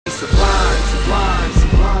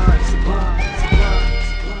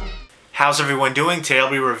How's everyone doing? Today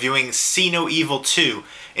I'll be reviewing See No Evil 2.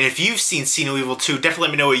 And if you've seen See No Evil 2, definitely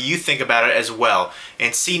let me know what you think about it as well.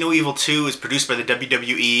 And See No Evil 2 is produced by the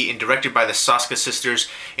WWE and directed by the Soska sisters,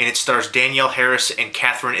 and it stars Danielle Harris and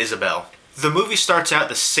Katharine Isabelle. The movie starts out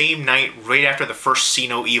the same night right after the first See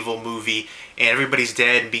No Evil movie, and everybody's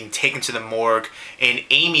dead and being taken to the morgue, and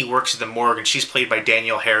Amy works at the morgue, and she's played by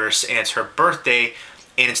Danielle Harris, and it's her birthday.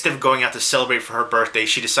 And instead of going out to celebrate for her birthday,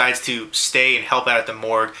 she decides to stay and help out at the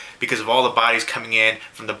morgue because of all the bodies coming in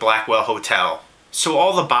from the Blackwell Hotel. So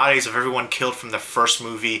all the bodies of everyone killed from the first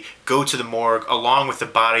movie go to the morgue, along with the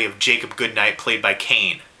body of Jacob Goodnight, played by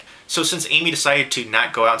Kane. So since Amy decided to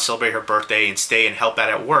not go out and celebrate her birthday and stay and help out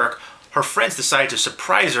at work, her friends decide to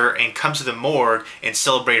surprise her and come to the morgue and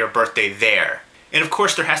celebrate her birthday there. And of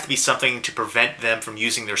course there has to be something to prevent them from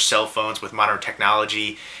using their cell phones with modern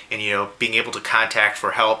technology and, being able to contact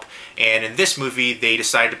for help. And in this movie, they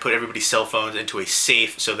decided to put everybody's cell phones into a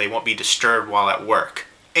safe so they won't be disturbed while at work.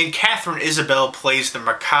 And Katharine Isabelle plays the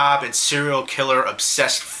macabre and serial killer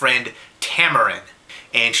obsessed friend Tamara.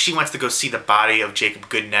 And she wants to go see the body of Jacob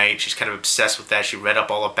Goodnight. She's kind of obsessed with that. She read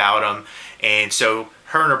up all about him. And so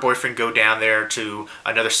her and her boyfriend go down there to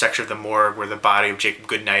another section of the morgue where the body of Jacob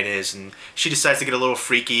Goodnight is, and she decides to get a little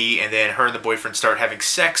freaky, and then her and the boyfriend start having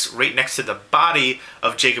sex right next to the body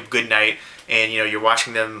of Jacob Goodnight, and you're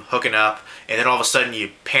watching them hooking up, and then all of a sudden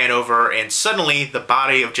you pan over and suddenly the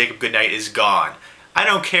body of Jacob Goodnight is gone. I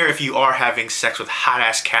don't care if you are having sex with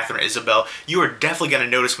hot-ass Katharine Isabelle, you are definitely going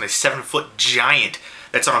to notice when a 7-foot giant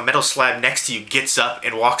that's on a metal slab next to you gets up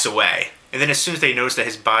and walks away. And then as soon as they notice that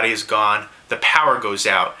his body is gone, the power goes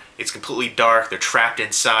out. It's completely dark, they're trapped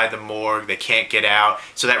inside the morgue, they can't get out,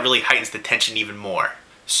 so that really heightens the tension even more.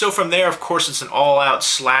 So from there, of course, it's an all-out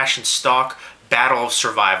slash and stalk battle of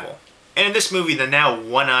survival. And in this movie, the now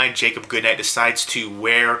one-eyed Jacob Goodnight decides to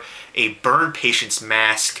wear a burn patient's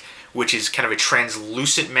mask, which is kind of a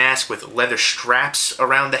translucent mask with leather straps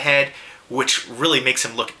around the head, which really makes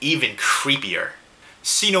him look even creepier.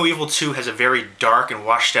 See No Evil 2 has a very dark and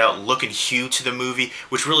washed out look and hue to the movie,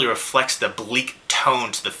 which really reflects the bleak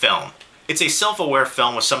tone to the film. It's a self-aware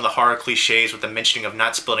film with some of the horror cliches with the mentioning of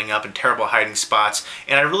not splitting up and terrible hiding spots,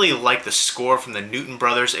 and I really like the score from the Newton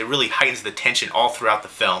brothers. It really heightens the tension all throughout the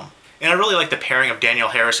film. And I really like the pairing of Danielle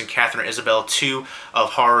Harris and Katharine Isabelle, two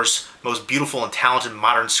of horror's most beautiful and talented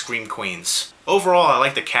modern scream queens. Overall, I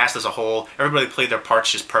like the cast as a whole. Everybody played their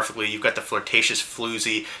parts just perfectly. You've got the flirtatious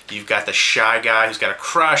floozy, you've got the shy guy who's got a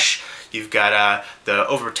crush, you've got the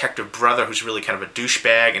overprotective brother who's really kind of a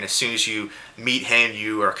douchebag, and as soon as you meet him,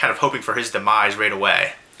 you are kind of hoping for his demise right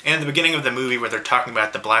away. And at the beginning of the movie, where they're talking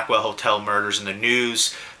about the Blackwell Hotel murders in the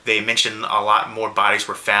news, they mention a lot more bodies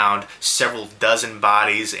were found, several dozen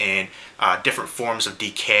bodies in different forms of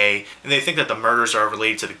decay, and they think that the murders are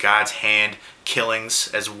related to the God's Hand killings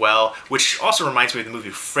as well, which also reminds me of the movie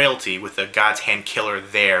Frailty with the God's Hand killer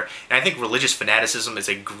there. And I think religious fanaticism is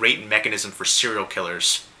a great mechanism for serial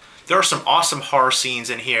killers. There are some awesome horror scenes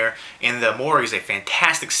in here, and the morgue is a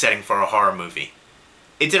fantastic setting for a horror movie.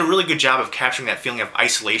 It did a really good job of capturing that feeling of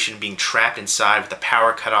isolation, being trapped inside with the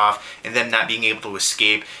power cut off and them not being able to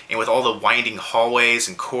escape, and with all the winding hallways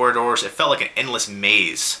and corridors, it felt like an endless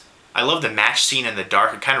maze. I love the match scene in the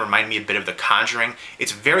dark. It kind of reminded me a bit of The Conjuring.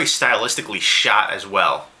 It's very stylistically shot as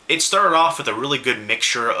well. It started off with a really good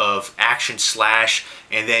mixture of action slash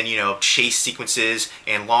and then, chase sequences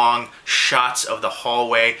and long shots of the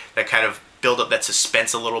hallway that kind of build up that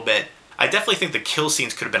suspense a little bit. I definitely think the kill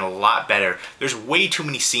scenes could have been a lot better. There's way too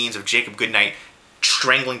many scenes of Jacob Goodnight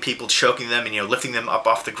strangling people, choking them, and lifting them up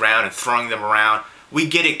off the ground and throwing them around. We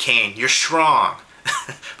get it, Kane. You're strong.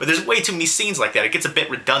 But there's way too many scenes like that. It gets a bit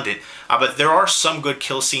redundant. But there are some good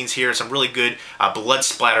kill scenes here, some really good blood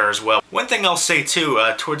splatter as well. One thing I'll say too,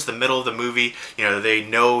 towards the middle of the movie, they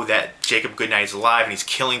know that Jacob Goodnight is alive and he's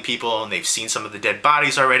killing people, and they've seen some of the dead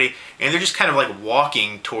bodies already, and they're just kind of like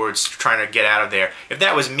walking towards trying to get out of there. If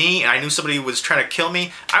that was me and I knew somebody was trying to kill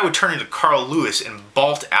me, I would turn into Carl Lewis and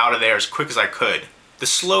bolt out of there as quick as I could. The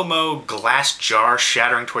slow-mo glass jar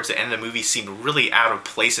shattering towards the end of the movie seemed really out of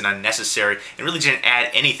place and unnecessary, and really didn't add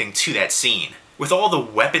anything to that scene. With all the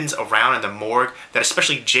weapons around in the morgue that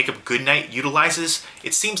especially Jacob Goodnight utilizes,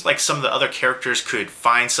 it seems like some of the other characters could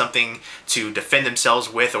find something to defend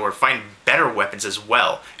themselves with or find better weapons as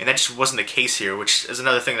well. And that just wasn't the case here, which is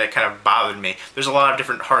another thing that kind of bothered me. There's a lot of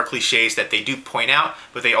different horror cliches that they do point out,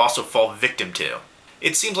 but they also fall victim to.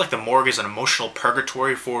 It seems like the morgue is an emotional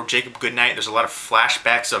purgatory for Jacob Goodnight. There's a lot of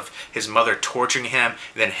flashbacks of his mother torturing him, and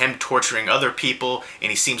then him torturing other people, and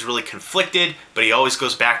he seems really conflicted, but he always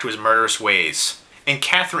goes back to his murderous ways. And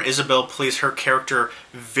Katharine Isabelle plays her character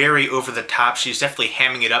very over the top. She's definitely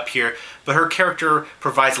hamming it up here, but her character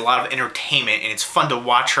provides a lot of entertainment, and it's fun to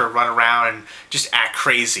watch her run around and just act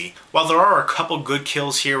crazy. While there are a couple good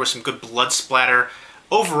kills here with some good blood splatter,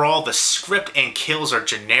 overall the script and kills are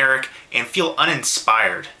generic and feel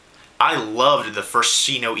uninspired. I loved the first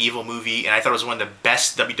See No Evil movie, and I thought it was one of the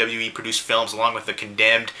best WWE produced films, along with The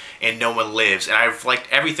Condemned and No One Lives, and I've liked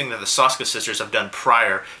everything that the Soska sisters have done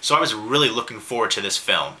prior, so I was really looking forward to this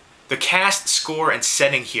film. The cast, score, and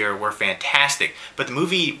setting here were fantastic, but the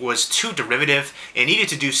movie was too derivative and needed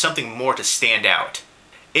to do something more to stand out.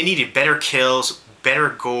 It needed better kills, better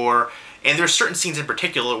gore, and there are certain scenes in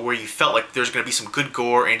particular where you felt like there's going to be some good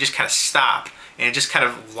gore and it just kind of stopped. And it just kind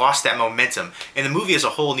of lost that momentum. And the movie as a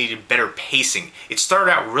whole needed better pacing. It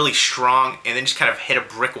started out really strong and then just kind of hit a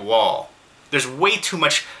brick wall. There's way too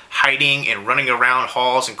much hiding and running around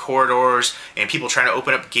halls and corridors and people trying to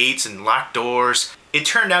open up gates and lock doors. It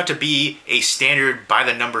turned out to be a standard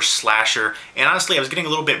by-the-numbers slasher, and honestly I was getting a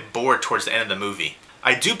little bit bored towards the end of the movie.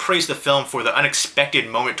 I do praise the film for the unexpected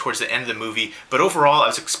moment towards the end of the movie, but overall I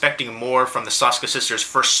was expecting more from the Soska sisters'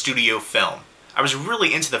 first studio film. I was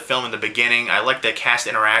really into the film in the beginning. I liked the cast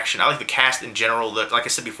interaction. I liked the cast in general. Like I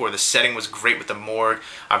said before, the setting was great with the morgue,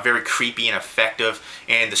 very creepy and effective,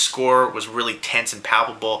 and the score was really tense and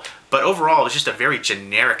palpable. But overall, it was just a very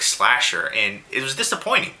generic slasher, and it was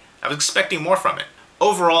disappointing. I was expecting more from it.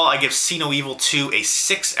 Overall, I give See No Evil 2 a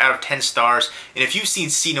 6 out of 10 stars, and if you've seen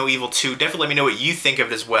See No Evil 2, definitely let me know what you think of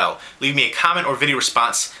it as well. Leave me a comment or video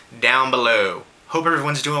response down below. Hope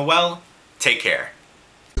everyone's doing well. Take care.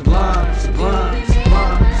 Sublime, sublime.